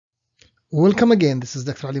Welcome again, this is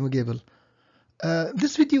Dr. Ali Mughebel.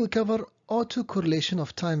 This video will cover autocorrelation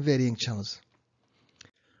of time-varying channels.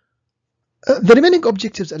 The remaining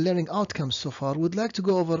objectives and learning outcomes so far would like to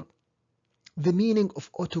go over the meaning of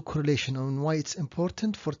autocorrelation and why it's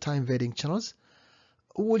important for time-varying channels.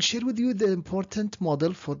 We'll share with you the important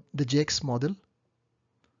model for the JX model.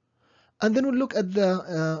 And then we'll look at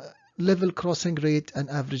the level crossing rate and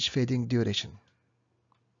average fading duration.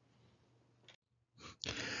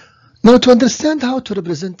 Now, to understand how to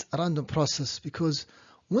represent a random process, because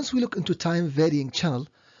once we look into time varying channel,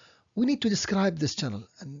 we need to describe this channel,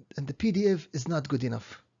 and the PDF is not good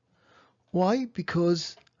enough. Why?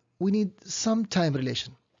 Because we need some time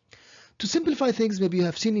relation. To simplify things, maybe you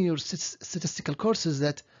have seen in your statistical courses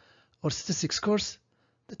that, or statistics course,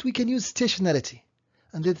 that we can use stationarity,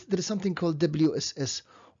 and that there is something called WSS,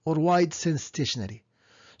 or wide sense stationary.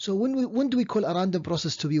 So when do we call a random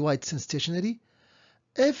process to be wide sense stationary?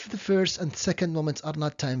 If the first and second moments are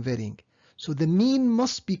not time varying. So the mean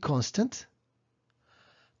must be constant,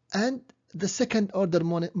 and the second order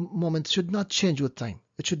moment should not change with time.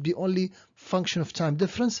 It should be only function of time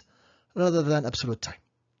difference rather than absolute time.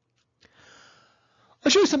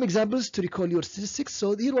 I'll show you some examples to recall your statistics.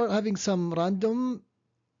 So here we're having some random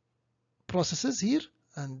processes here,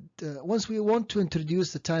 and once we want to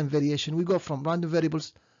introduce the time variation, we go from random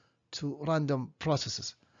variables to random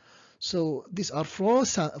processes. So these are four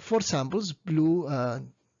samples, blue,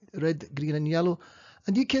 red, green, and yellow.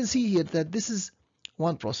 And you can see here that this is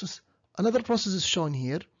one process. Another process is shown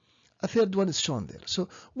here. A third one is shown there. So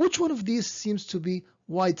which one of these seems to be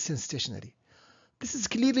wide sense stationary? This is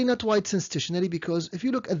clearly not wide sense stationary, because if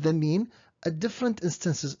you look at the mean at different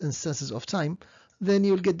instances of time, then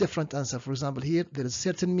you'll get different answer. For example, here there is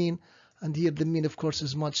certain mean, and here the mean, of course,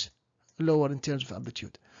 is much lower in terms of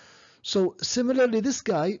amplitude. So similarly, this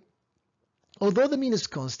guy, although the mean is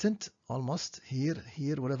constant, almost here,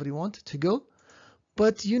 wherever you want to go,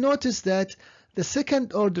 but you notice that the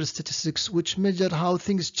second order statistics, which measure how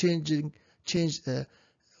things change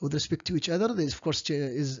with respect to each other, this of course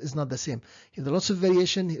is not the same. Here there are lots of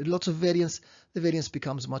variation, here lots of variance. The variance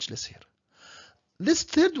becomes much less here. This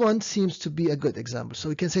third one seems to be a good example. So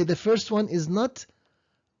we can say the first one is not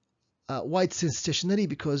wide sense stationary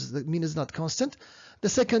because the mean is not constant. The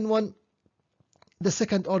second one, the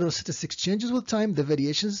second order statistics changes with time, the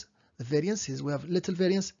variance, here we have little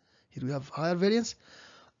variance, here we have higher variance.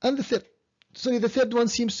 And the third one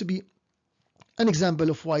seems to be an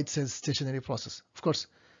example of wide sense stationary process. Of course,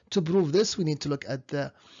 to prove this, we need to look at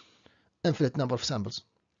the infinite number of samples,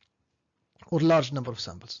 or large number of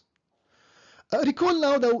samples. Recall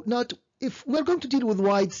now that if we're going to deal with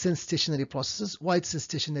wide sense stationary processes, wide sense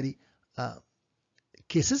stationary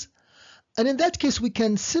cases, and in that case, we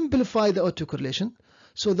can simplify the autocorrelation.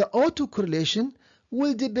 So the autocorrelation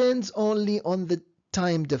will depend only on the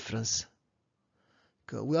time difference.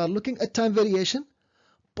 Okay, we are looking at time variation,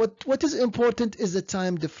 but what is important is the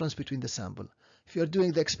time difference between the sample. If you are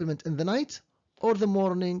doing the experiment in the night or the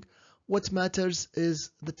morning, what matters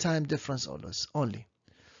is the time difference only.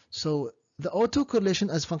 So the autocorrelation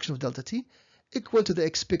as function of delta t equal to the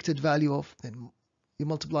expected value of, then you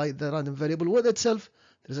multiply the random variable with itself.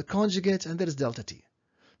 There is a conjugate, and there is delta t.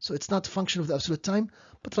 So it's not a function of the absolute time,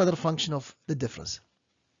 but rather a function of the difference.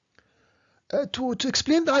 To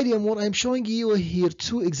explain the idea more, I'm showing you here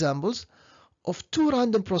two examples of two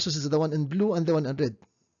random processes, the one in blue and the one in red.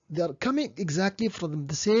 They are coming exactly from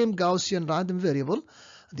the same Gaussian random variable.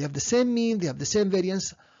 They have the same mean, they have the same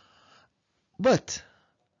variance, but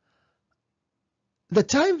the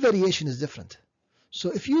time variation is different.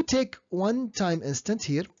 So if you take one time instant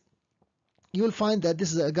here, you will find that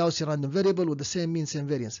this is a Gaussian random variable with the same mean, same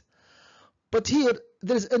variance. But here,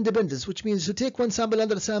 there is independence, which means to take one sample,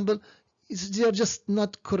 another sample, they are just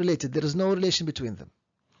not correlated. There is no relation between them.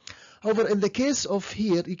 However, in the case of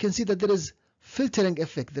here, you can see that there is filtering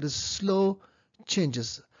effect. There is slow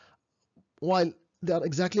changes, while they are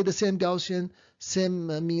exactly the same Gaussian,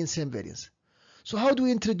 same mean, same variance. So how do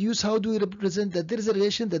we represent that there is a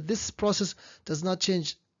relation, that this process does not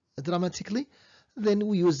change dramatically? Then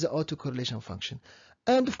we use the autocorrelation function.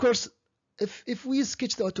 And of course, if we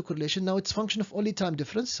sketch the autocorrelation, now it's function of only time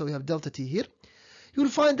difference, so we have delta t here. You will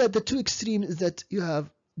find that the two extremes is that you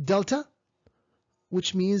have delta,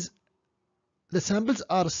 which means the samples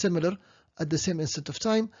are similar at the same instant of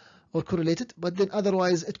time or correlated, but then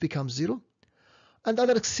otherwise it becomes 0. And the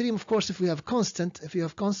other extreme, of course, if you have constant,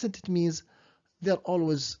 it means they're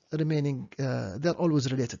always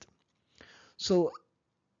related. So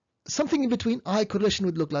something in between, a high correlation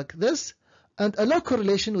would look like this, and a low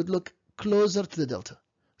correlation would look closer to the delta.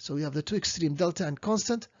 So we have the two extreme, delta and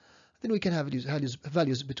constant, then we can have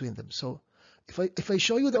values between them. So if I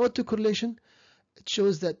show you the autocorrelation, it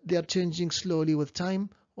shows that they are changing slowly with time,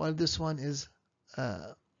 while this one is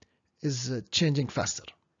changing faster.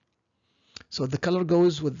 So the color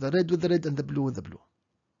goes with the red and the blue with the blue.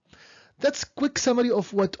 That's a quick summary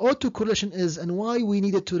of what autocorrelation is and why we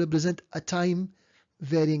needed to represent a time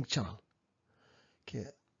varying channel. Okay,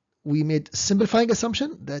 we made a simplifying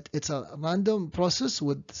assumption that it's a random process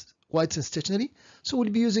with weights and stationary, so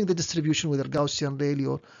we'll be using the distribution, whether Gaussian,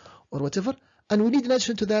 Rayleigh, or whatever, and we need an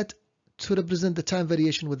addition to that to represent the time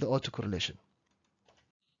variation with the autocorrelation.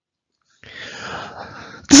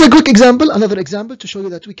 This is a quick example, another example to show you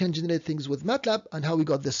that we can generate things with Matlab and how we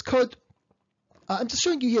got this code. I'm just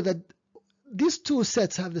showing you here that these two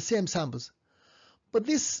sets have the same samples, but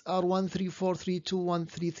these are 1, 3, 4, 3, 2, 1,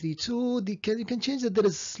 3, 3, 2. You can change that there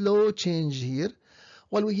is slow change here,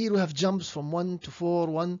 while here we have jumps from 1 to 4,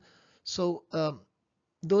 1. So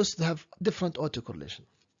those have different autocorrelation.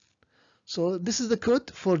 So this is the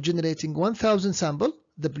code for generating 1000 sample,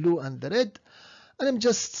 the blue and the red. And I'm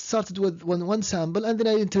just started with one sample, and then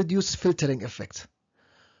I introduce filtering effect.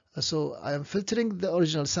 So I am filtering the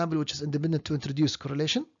original sample, which is independent, to introduce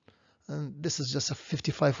correlation. And this is just a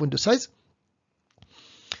 55 window size.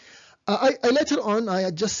 Later on, we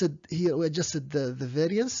adjusted the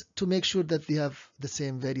variance to make sure that they have the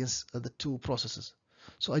same variance of the two processes.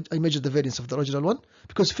 So I measured the variance of the original one,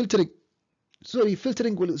 because filtering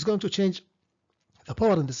is going to change the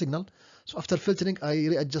power in the signal. So after filtering, I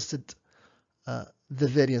readjusted the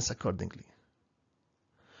variance accordingly.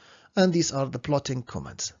 And these are the plotting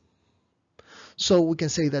commands. So we can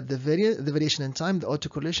say that the variation in time, the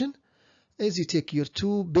autocorrelation, is you take your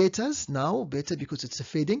two betas, now beta because it's a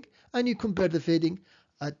fading, and you compare the fading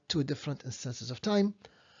at two different instances of time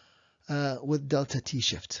with delta t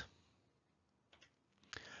shift.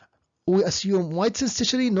 We assume weights and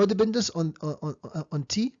stationary, no dependence on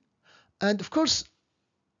t, and of course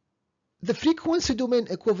the frequency domain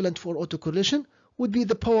equivalent for autocorrelation would be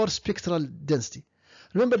the power spectral density.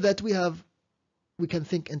 Remember that we can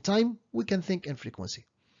think in time, we can think in frequency.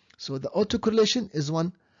 So the autocorrelation is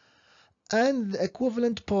one, and the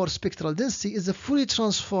equivalent power spectral density is the Fourier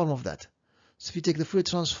transform of that. So if you take the Fourier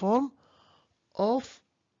transform of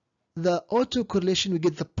the autocorrelation, we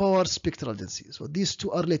get the power spectral density. So these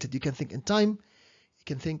two are related. You can think in time, you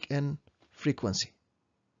can think in frequency.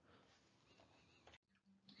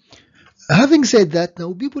 Having said that,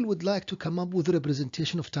 now people would like to come up with a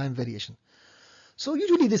representation of time variation. So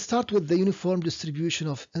usually they start with the uniform distribution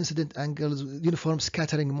of incident angles, uniform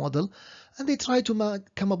scattering model, and they try to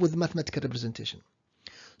come up with mathematical representation.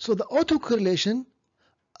 So the autocorrelation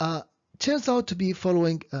turns out to be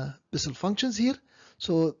following Bessel functions here.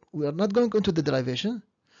 So we are not going into the derivation.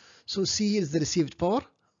 So C is the received power,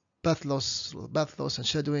 path loss and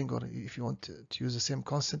shadowing, or if you want to use the same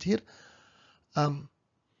constant here.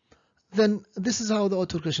 Then this is how the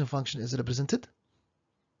autocorrelation function is represented.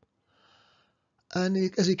 And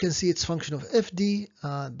as you can see, it's function of FD,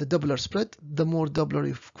 the Doppler spread. The more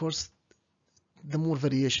Doppler, of course, the more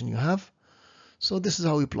variation you have. So this is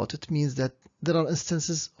how we plot it. It means that there are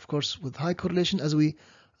instances, of course, with high correlation. As we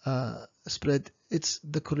spread, it's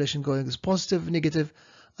the correlation going is positive, negative,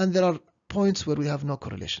 and there are points where we have no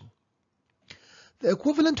correlation. The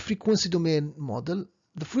equivalent frequency domain model,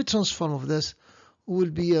 the Fourier transform of this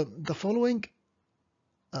will be the following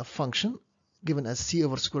function, given as c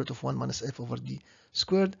over square root of 1 minus f over d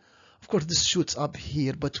squared. Of course, this shoots up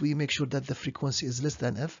here, but we make sure that the frequency is less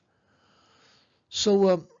than f.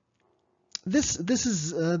 So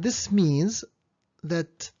this means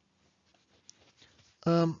that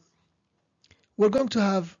we're going to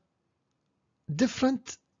have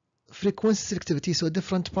different frequency selectivity, so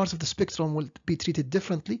different parts of the spectrum will be treated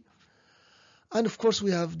differently. And of course,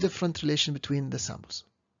 we have different relation between the samples.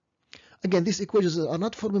 Again, these equations are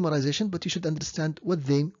not for memorization, but you should understand what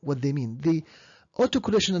they mean. The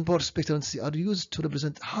autocorrelation and power spectral density are used to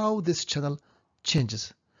represent how this channel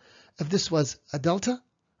changes. If this was a delta,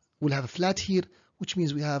 we'll have a flat here, which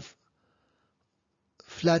means we have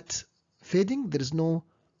flat fading. There is no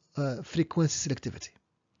frequency selectivity.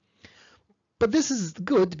 But this is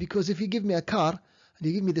good because if you give me a car and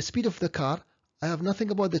you give me the speed of the car, I have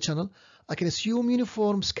nothing about the channel. I can assume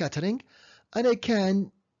uniform scattering, and I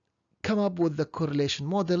can come up with the correlation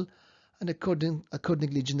model and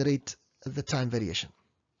accordingly generate the time variation.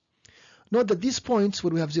 Note that these points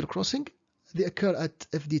where we have zero crossing, they occur at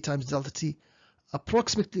fd times delta t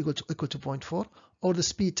approximately equal to 0.4, or the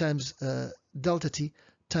speed times delta t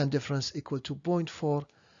time difference equal to 0.4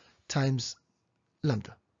 times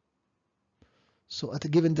lambda. So at a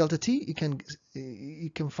given delta t, you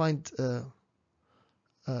can find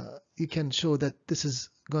you can show that this is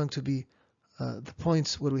going to be the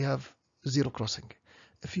points where we have zero crossing.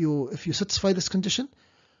 If you satisfy this condition,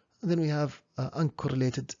 then we have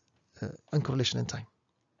uncorrelation in time.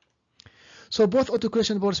 So both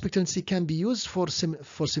autocorrelation and border spectral density can be used for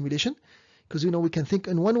simulation, because we can think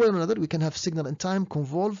in one way or another. We can have signal in time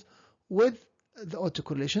convolve with the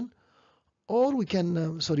autocorrelation, or we can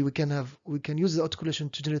use the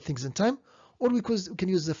autocorrelation to generate things in time, or we can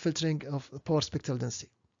use the filtering of power spectral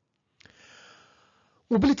density.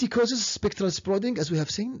 Mobility causes spectral spreading, as we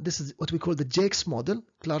have seen. This is what we call the Jakes model,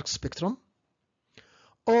 Clark's spectrum,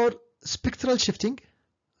 or spectral shifting.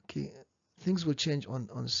 Okay, things will change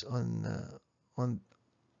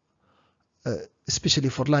especially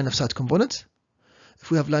for line of sight components.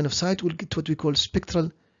 If we have line of sight, we'll get what we call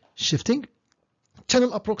spectral shifting.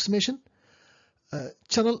 Channel approximation.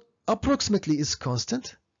 Channel approximately is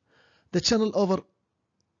constant. The channel over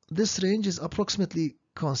this range is approximately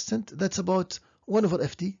constant. That's about 1 over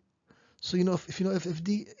FD. So if you know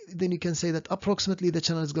FD, then you can say that approximately the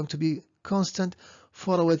channel is going to be constant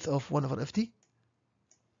for a width of 1 over FD.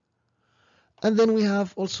 And then we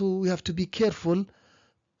have to be careful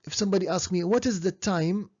if somebody asks me what is the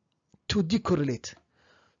time to decorrelate.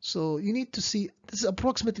 So you need to see this is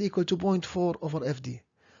approximately equal to 0.4 over FD.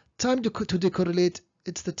 Time to decorrelate,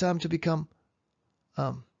 it's the time to become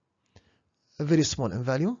very small in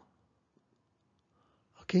value.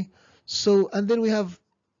 Okay, so and then we have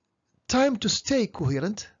time to stay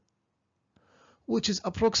coherent, which is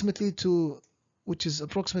approximately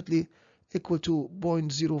equal to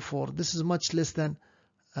 0.04. This is much less than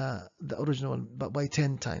the original by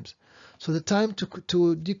 10 times. So the time to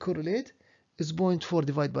decorrelate is 0.4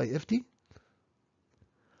 divided by FD,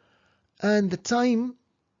 and the time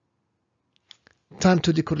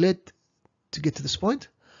to decorrelate to get to this point.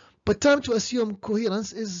 But time to assume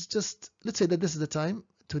coherence is just, let's say that this is the time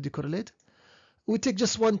to decorrelate. We take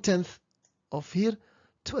just 1/10 of here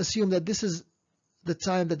to assume that this is the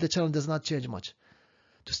time that the channel does not change much.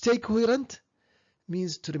 To stay coherent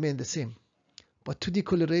means to remain the same, but to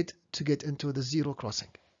decorrelate to get into the zero crossing.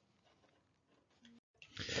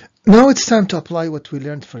 Now it's time to apply what we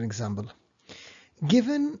learned. For example,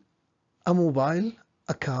 given a mobile,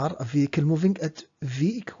 a car, a vehicle moving at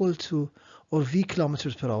v equal to or v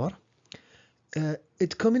kilometers per hour,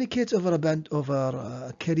 it communicates over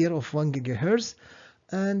a carrier of 1 gigahertz,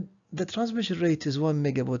 and the transmission rate is 1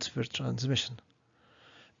 megabytes per transmission.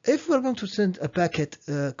 If we're going to send a packet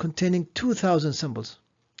containing 2,000 symbols,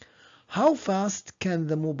 how fast can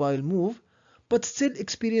the mobile move but still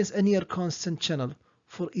experience a near constant channel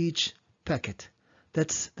for each packet? There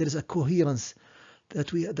is a coherence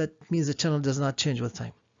that means the channel does not change with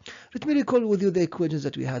time. Let me recall with you the equations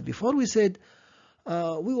that we had before. We said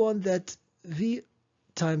we want that V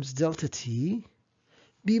times delta T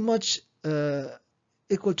be much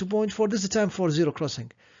equal to 0.4. This is the time for zero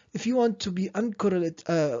crossing. If you want to be uncorrelated,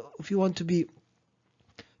 if you want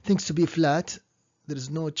things to be flat, there is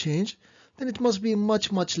no change, then it must be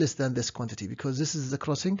much less than this quantity, because this is the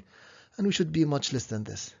crossing and we should be much less than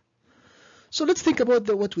this. So let's think about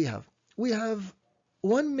what we have. We have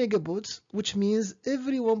 1 megabaud, which means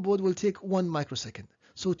every one baud will take 1 microsecond.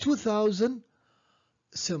 So 2,000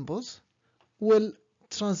 symbols will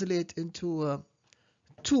translate into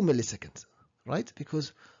 2 milliseconds, right?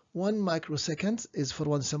 Because 1 microsecond is for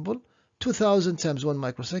 1 symbol. 2,000 times 1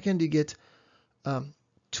 microsecond, you get 2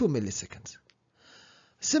 milliseconds.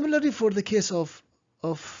 Similarly, for the case of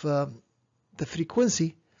the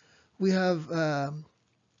frequency, we have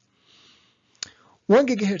 1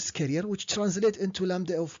 gigahertz carrier, which translates into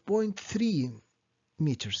lambda of 0.3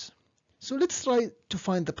 meters. So let's try to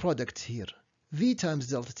find the product here. V times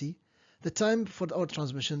delta T, the time for our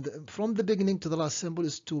transmission from the beginning to the last symbol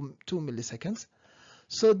is 2 milliseconds.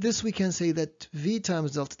 So this we can say that V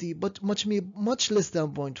times delta T, but much less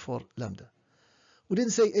than 0.4 lambda. We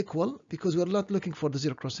didn't say equal because we're not looking for the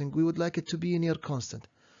zero crossing. We would like it to be near constant.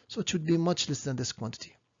 So it should be much less than this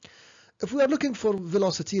quantity. If we are looking for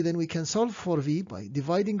velocity, then we can solve for V by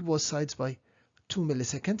dividing both sides by 2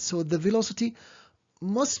 milliseconds. So the velocity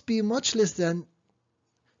must be much less than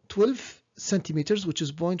 12 centimeters, which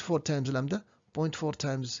is 0.4 times lambda, 0.4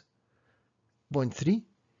 times 0.3.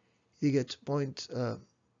 You get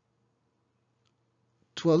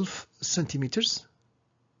 0.12 centimeters.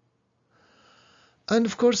 And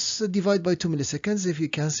of course, divide by 2 milliseconds. If you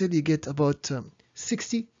cancel, you get about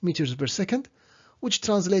 60 meters per second, which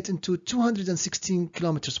translates into 216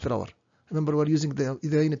 kilometers per hour. Remember, we're using the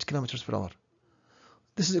unit kilometers per hour.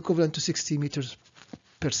 This is equivalent to 60 meters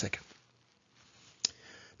per second.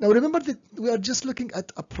 Now remember that we are just looking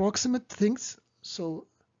at approximate things. So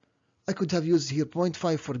I could have used here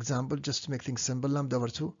 0.5 for example, just to make things simple, lambda over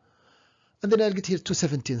 2, and then I'll get here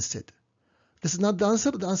 270 instead. This is not the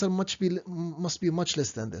answer. The answer must be much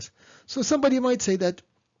less than this. So somebody might say that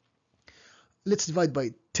let's divide by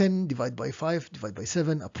 10, divide by 5, divide by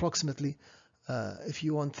 7 approximately, if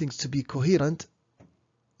you want things to be coherent.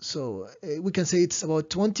 So we can say it's about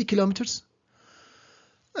 20 kilometers.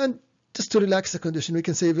 And just to relax the condition, we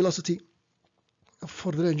can say velocity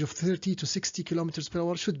for the range of 30 to 60 kilometers per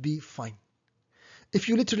hour should be fine. If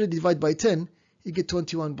you literally divide by 10, you get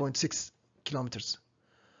 21.6 kilometers.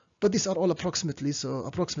 But these are all approximately, so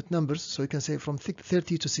approximate numbers. So you can say from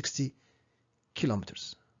 30 to 60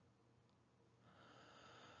 kilometers.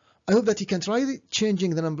 I hope that you can try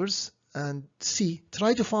changing the numbers and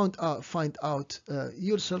try to find out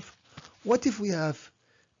yourself. What if we have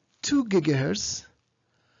 2 gigahertz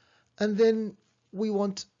and then we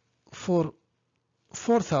want for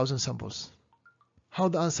 4,000 samples? How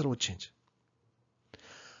the answer would change.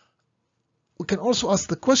 We can also ask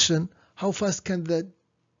the question, how fast can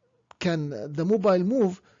the mobile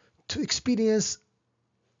move to experience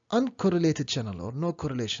uncorrelated channel or no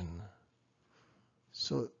correlation?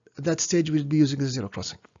 So at that stage we'll be using the zero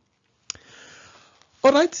crossing.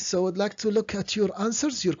 Alright, so I'd like to look at your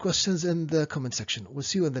answers, your questions in the comment section. We'll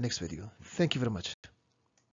see you in the next video. Thank you very much.